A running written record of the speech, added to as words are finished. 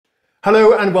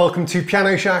Hello and welcome to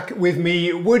Piano Shack with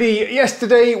me, Woody.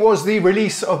 Yesterday was the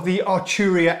release of the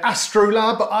ARTURIA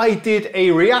ASTROLAB. I did a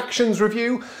reactions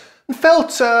review and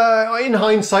felt in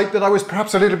hindsight that I was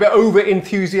perhaps a little bit over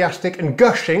enthusiastic and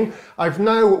gushing. I've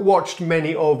now watched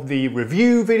many of the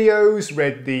review videos,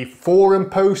 read the forum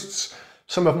posts,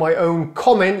 some of my own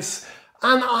comments,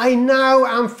 and I now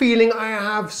am feeling I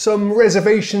have some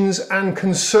reservations and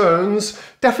concerns,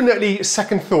 definitely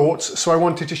second thoughts, so I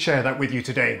wanted to share that with you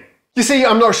today. You see,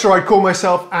 I'm not sure I'd call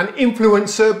myself an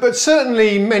influencer, but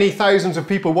certainly many thousands of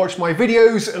people watch my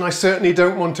videos and I certainly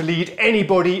don't want to lead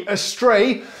anybody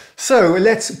astray. So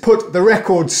let's put the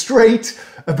record straight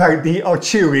about the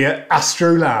ARTURIA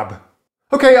ASTROLAB.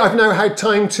 Okay, I've now had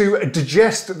time to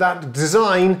digest that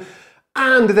design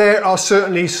and there are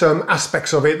certainly some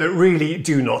aspects of it that really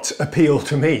do not appeal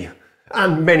to me,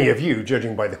 and many of you,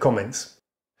 judging by the comments.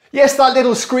 Yes, that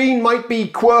little screen might be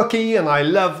quirky and I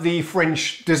love the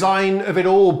French design of it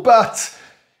all, but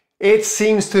it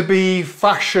seems to be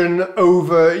fashion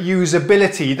over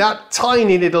usability. That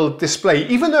tiny little display,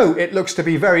 even though it looks to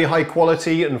be very high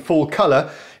quality and full color,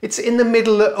 it's in the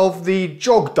middle of the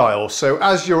jog dial. So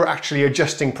as you're actually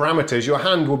adjusting parameters, your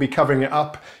hand will be covering it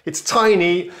up. It's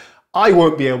tiny. I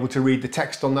won't be able to read the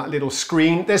text on that little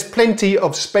screen. There's plenty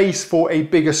of space for a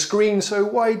bigger screen, so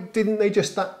why didn't they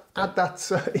just add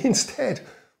that instead?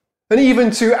 And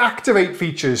even to activate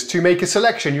features, to make a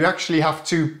selection, you actually have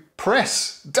to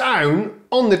press down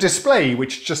on the display,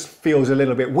 which just feels a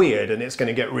little bit weird and it's going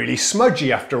to get really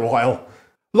smudgy after a while.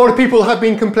 A lot of people have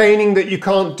been complaining that you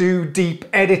can't do deep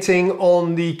editing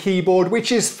on the keyboard,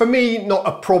 which is for me not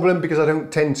a problem because I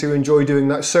don't tend to enjoy doing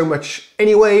that so much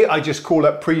anyway. I just call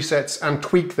up presets and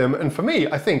tweak them, and for me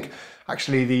I think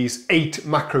actually these 8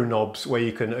 macro knobs where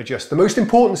you can adjust the most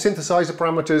important synthesizer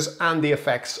parameters and the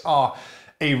effects are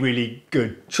a really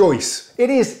good choice. It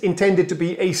is intended to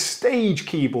be a stage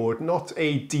keyboard, not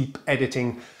a deep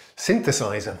editing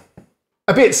synthesizer.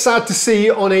 A bit sad to see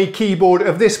on a keyboard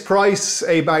of this price,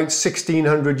 about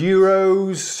 1,600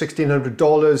 euros,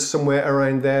 $1,600, somewhere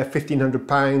around there,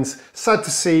 £1,500. Sad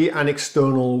to see an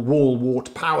external wall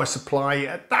wart power supply.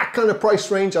 At that kind of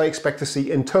price range, I expect to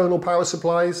see internal power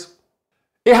supplies.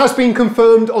 It has been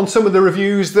confirmed on some of the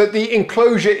reviews that the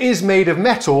enclosure is made of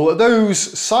metal. Those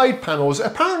side panels,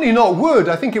 apparently not wood.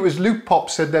 I think it was Loop Pop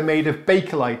said they're made of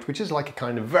Bakelite, which is like a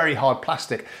kind of very hard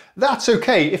plastic. That's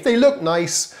okay. If they look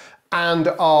nice and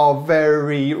are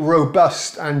very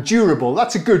robust and durable,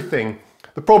 that's a good thing.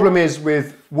 The problem is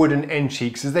with wooden end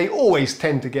cheeks is they always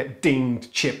tend to get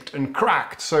dinged, chipped and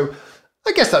cracked. So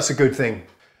I guess that's a good thing.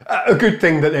 A good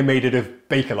thing that they made it of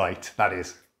Bakelite, that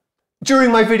is.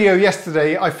 During my video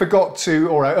yesterday, I forgot to,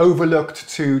 or I overlooked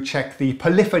to check the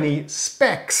polyphony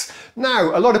specs.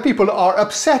 Now, a lot of people are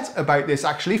upset about this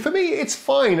actually. For me, it's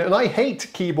fine, and I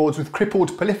hate keyboards with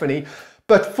crippled polyphony,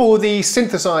 but for the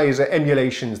synthesizer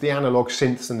emulations, the analog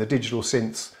synths and the digital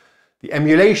synths, the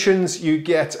emulations, you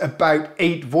get about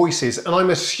 8 voices, and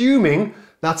I'm assuming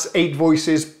that's 8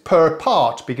 voices per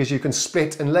part because you can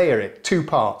split and layer it, 2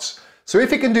 parts. So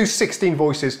if it can do 16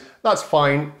 voices, that's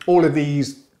fine. All of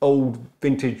these old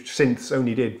vintage synths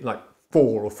only did like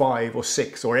 4 or 5 or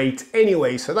 6 or 8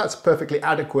 anyway, so that's perfectly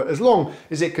adequate. As long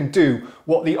as it can do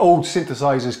what the old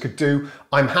synthesizers could do,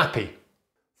 I'm happy.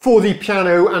 For the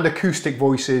piano and acoustic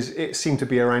voices, it seemed to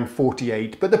be around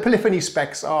 48, but the polyphony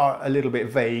specs are a little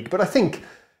bit vague, but I think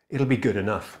it'll be good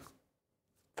enough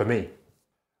for me.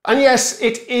 And yes,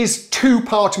 it is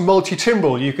 2-part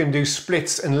multi-timbral. You can do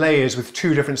splits and layers with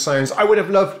 2 different sounds. I would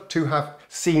have loved to have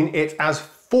seen it as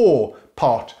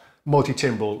 4-part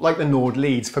multi-timbral, like the Nord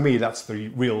leads. For me, that's the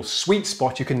real sweet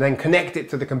spot. You can then connect it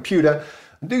to the computer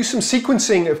and do some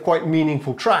sequencing of quite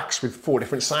meaningful tracks with 4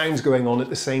 different sounds going on at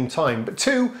the same time. But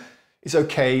 2 is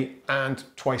okay and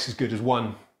twice as good as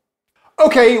 1.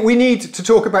 Okay, we need to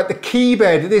talk about the key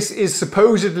bed. This is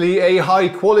supposedly a high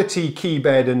quality key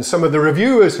bed and some of the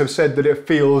reviewers have said that it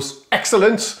feels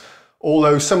excellent,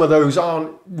 although some of those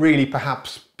aren't really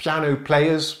perhaps piano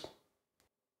players.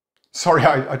 Sorry,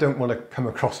 I don't want to come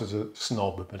across as a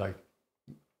snob, but I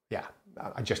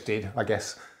just did, I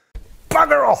guess.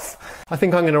 Bugger off! I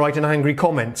think I'm going to write an angry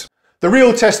comment. The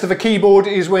real test of a keyboard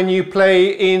is when you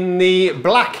play in the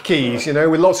black keys, you know,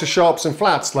 with lots of sharps and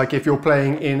flats, like if you're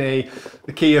playing in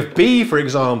the key of B, for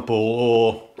example,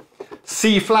 or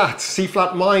C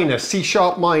flat minor, C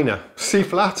sharp minor, C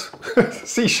flat,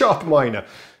 C sharp minor.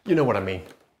 You know what I mean.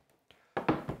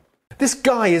 This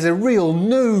guy is a real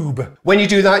noob. When you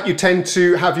do that, you tend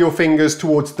to have your fingers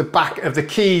towards the back of the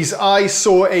keys. I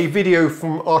saw a video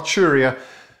from Arturia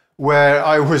where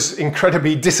I was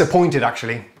incredibly disappointed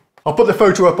actually. I'll put the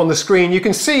photo up on the screen. You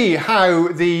can see how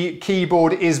the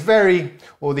keyboard is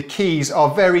the keys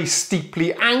are very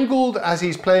steeply angled as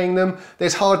he's playing them.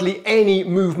 There's hardly any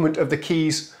movement of the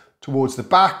keys towards the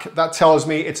back. That tells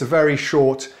me it's a very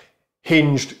short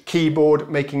hinged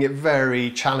keyboard, making it very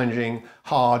challenging,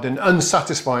 hard and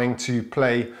unsatisfying to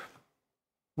play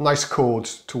nice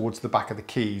chords towards the back of the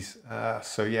keys.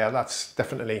 So yeah, that's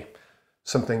definitely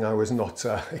something I was not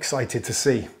excited to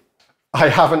see. I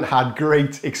haven't had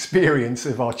great experience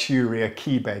of Arturia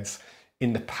keybeds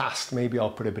in the past. Maybe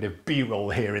I'll put a bit of B-roll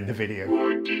here in the video.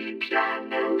 Woody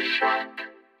Piano Shack.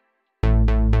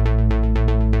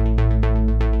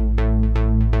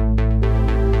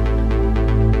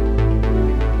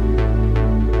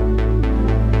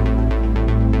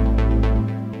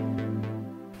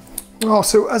 Oh,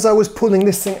 so as I was pulling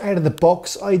this thing out of the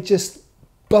box, I just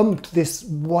bumped this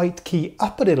white key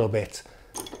up a little bit.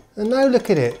 And now look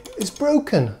at it, it's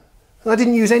broken. And I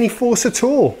didn't use any force at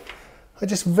all. I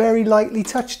just very lightly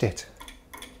touched it.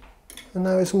 And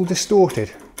now it's all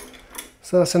distorted.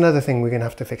 So that's another thing we're going to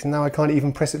have to fix. And now I can't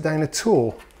even press it down at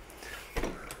all.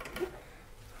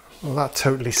 Well, that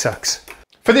totally sucks.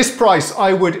 For this price,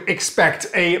 I would expect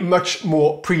a much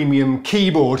more premium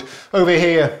keyboard. Over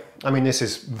here, I mean, this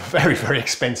is very, very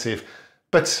expensive.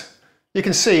 But you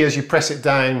can see as you press it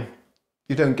down,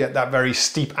 you don't get that very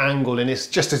steep angle, and it's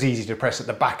just as easy to press at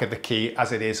the back of the key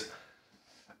as it is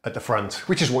at the front,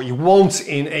 which is what you want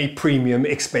in a premium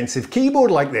expensive keyboard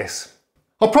like this.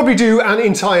 I'll probably do an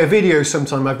entire video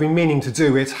sometime, I've been meaning to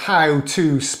do it, how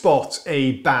to spot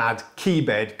a bad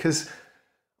keybed, because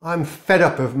I'm fed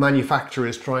up of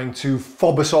manufacturers trying to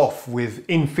fob us off with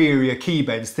inferior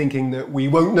keybeds, thinking that we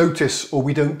won't notice or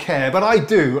we don't care, but I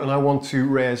do, and I want to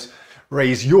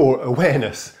raise your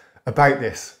awareness about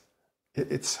this.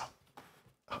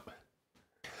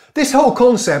 This whole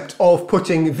concept of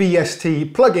putting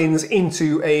VST plugins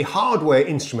into a hardware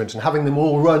instrument and having them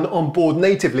all run on board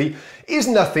natively is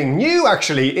nothing new,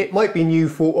 actually. It might be new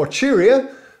for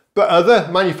Arturia, but other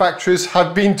manufacturers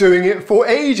have been doing it for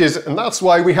ages, and that's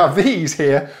why we have these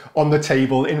here on the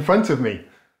table in front of me.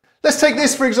 Let's take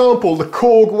this for example, the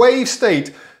Korg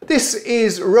WaveState. This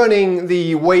is running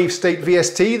the WaveState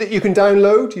VST that you can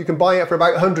download. You can buy it for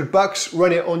about $100,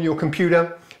 run it on your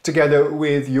computer together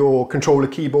with your controller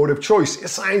keyboard of choice. It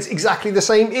sounds exactly the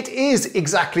same. It is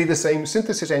exactly the same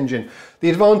synthesis engine. The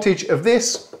advantage of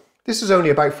this is only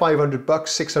about $500,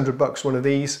 $600, one of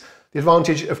these. The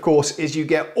advantage, of course, is you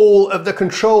get all of the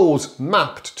controls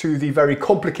mapped to the very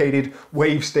complicated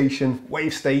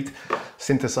WaveState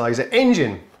synthesizer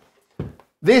engine.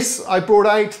 This I brought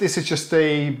out, this is just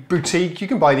a boutique. You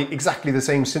can buy exactly the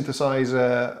same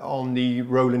synthesizer on the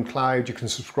Roland Cloud. You can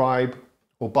subscribe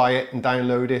or buy it and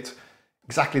download it.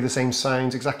 Exactly the same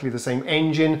sounds, exactly the same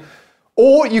engine.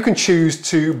 Or you can choose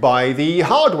to buy the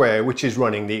hardware, which is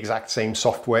running the exact same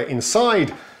software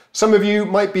inside. Some of you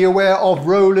might be aware of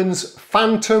Roland's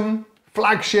Phantom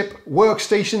flagship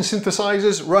workstation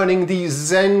synthesizers running the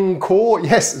Zencore,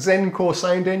 yes, Zencore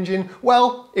sound engine.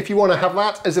 Well, if you want to have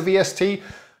that as a VST,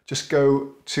 just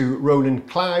go to Roland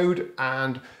Cloud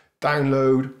and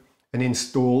download and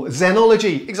install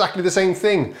Zenology. Exactly the same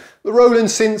thing. The Roland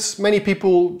synths, many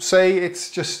people say it's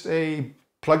just a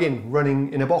plugin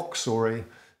running in a box or a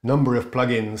number of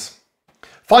plugins.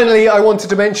 Finally, I wanted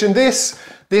to mention this.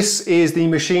 This is the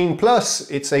Machine Plus.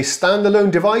 It's a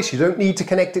standalone device. You don't need to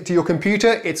connect it to your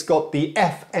computer. It's got the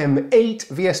FM8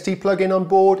 VST plugin on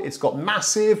board. It's got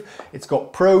Massive. It's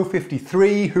got Pro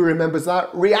 53. Who remembers that?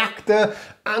 Reactor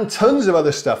and tons of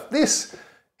other stuff. This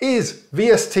is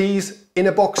VSTs in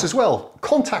a box as well.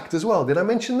 Contact as well. Did I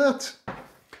mention that?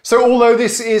 So although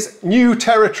this is new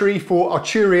territory for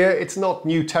Arturia, it's not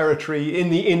new territory in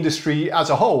the industry as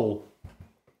a whole.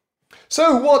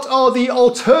 So what are the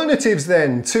alternatives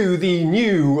then to the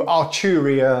new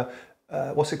Arturia,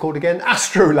 what's it called again?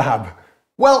 Astrolab.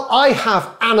 Well, I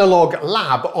have Analog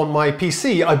Lab on my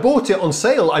PC. I bought it on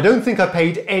sale. I don't think I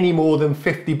paid any more than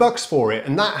 $50 for it.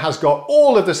 And that has got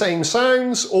all of the same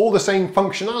sounds, all the same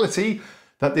functionality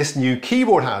that this new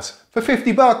keyboard has for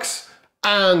 $50.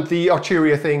 And the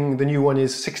Arturia thing, the new one,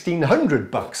 is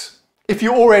 $1,600. If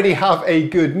you already have a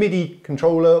good MIDI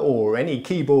controller or any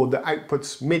keyboard that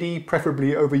outputs MIDI,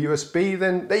 preferably over USB,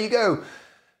 then there you go.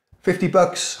 $50,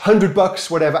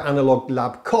 $100, whatever Analog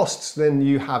Lab costs, then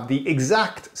you have the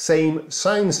exact same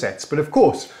sound sets. But of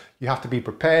course, you have to be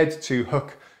prepared to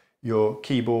hook your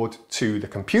keyboard to the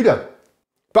computer.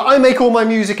 But I make all my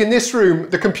music in this room.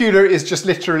 The computer is just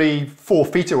literally 4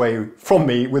 feet away from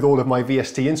me with all of my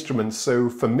VST instruments. So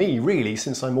for me, really,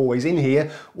 since I'm always in here,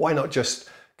 why not just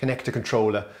connect a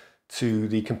controller to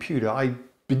the computer? I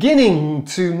beginning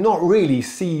to not really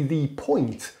see the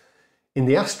point in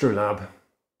the Astrolab.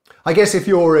 I guess if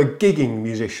you're a gigging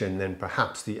musician, then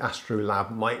perhaps the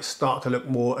Astrolab might start to look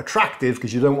more attractive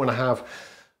because you don't want to have a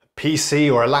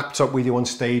PC or a laptop with you on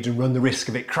stage and run the risk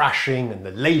of it crashing and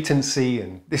the latency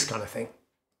and this kind of thing.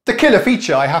 The killer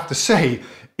feature, I have to say,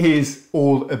 is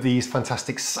all of these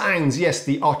fantastic sounds. Yes,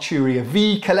 the ARTURIA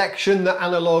V collection that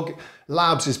Analog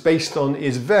Labs is based on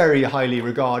is very highly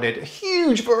regarded. A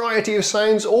huge variety of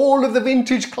sounds, all of the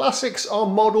vintage classics are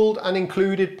modelled and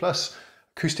included, plus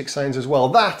acoustic sounds as well.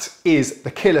 That is the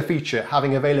killer feature,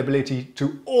 having availability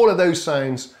to all of those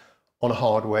sounds on a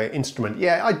hardware instrument.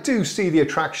 Yeah, I do see the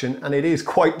attraction and it is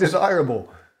quite desirable.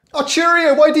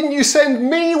 ARTURIA, why didn't you send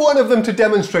me one of them to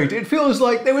demonstrate? It feels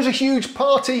like there was a huge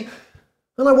party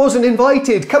and I wasn't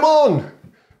invited. Come on,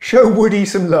 show Woody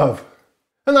some love.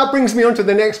 And that brings me on to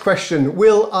the next question.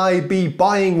 Will I be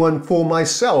buying one for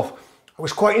myself? I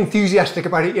was quite enthusiastic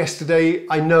about it yesterday.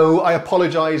 I know, I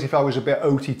apologise if I was a bit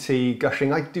OTT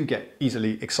gushing. I do get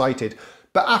easily excited.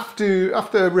 But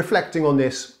after reflecting on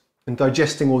this and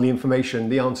digesting all the information,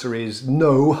 the answer is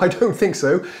no, I don't think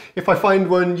so. If I find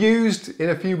one used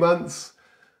in a few months,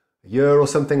 a year or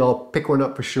something, I'll pick one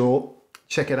up for sure,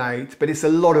 check it out. But it's a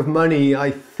lot of money,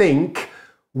 I think,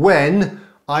 when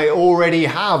I already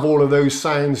have all of those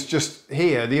sounds just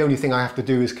here. The only thing I have to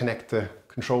do is connect the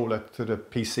controller to the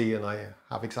PC and I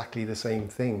have exactly the same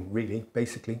thing, really,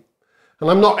 basically. And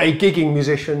I'm not a gigging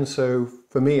musician, so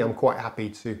for me, I'm quite happy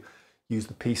to use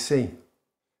the PC.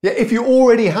 Yeah, if you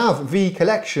already have V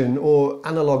Collection or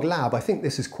Analog Lab, I think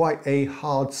this is quite a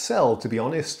hard sell, to be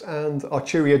honest, and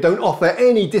ARTURIA don't offer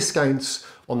any discounts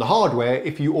on the hardware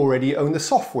if you already own the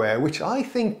software, which I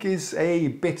think is a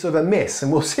bit of a miss,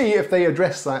 and we'll see if they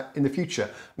address that in the future.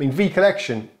 I mean, V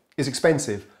Collection is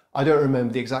expensive. I don't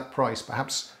remember the exact price,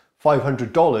 perhaps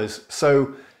 $500.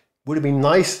 So would it be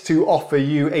nice to offer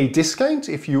you a discount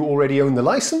if you already own the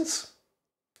license?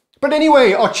 But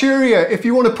anyway, ARTURIA, if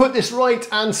you want to put this right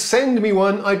and send me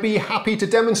one, I'd be happy to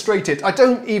demonstrate it. I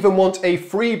don't even want a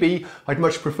freebie. I'd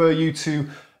much prefer you to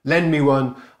lend me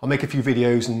one. I'll make a few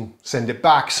videos and send it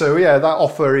back. So yeah, that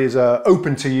offer is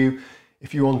open to you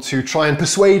if you want to try and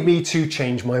persuade me to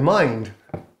change my mind.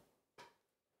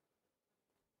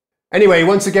 Anyway,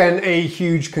 once again, a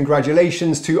huge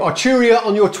congratulations to ARTURIA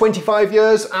on your 25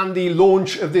 years and the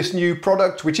launch of this new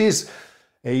product, which is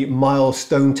a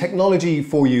milestone technology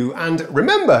for you. And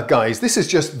remember, guys, this is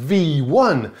just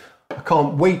V1. I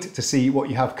can't wait to see what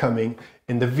you have coming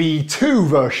in the V2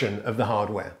 version of the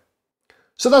hardware.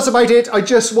 So that's about it. I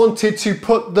just wanted to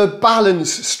put the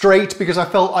balance straight because I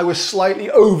felt I was slightly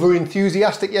over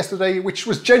enthusiastic yesterday, which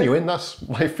was genuine, that's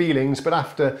my feelings. But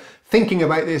after thinking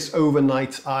about this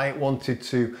overnight, I wanted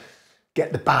to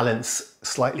get the balance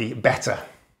slightly better.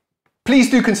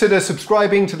 Please do consider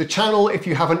subscribing to the channel if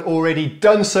you haven't already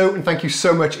done so, and thank you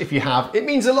so much if you have. It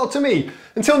means a lot to me.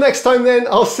 Until next time then,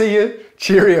 I'll see you.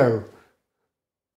 Cheerio.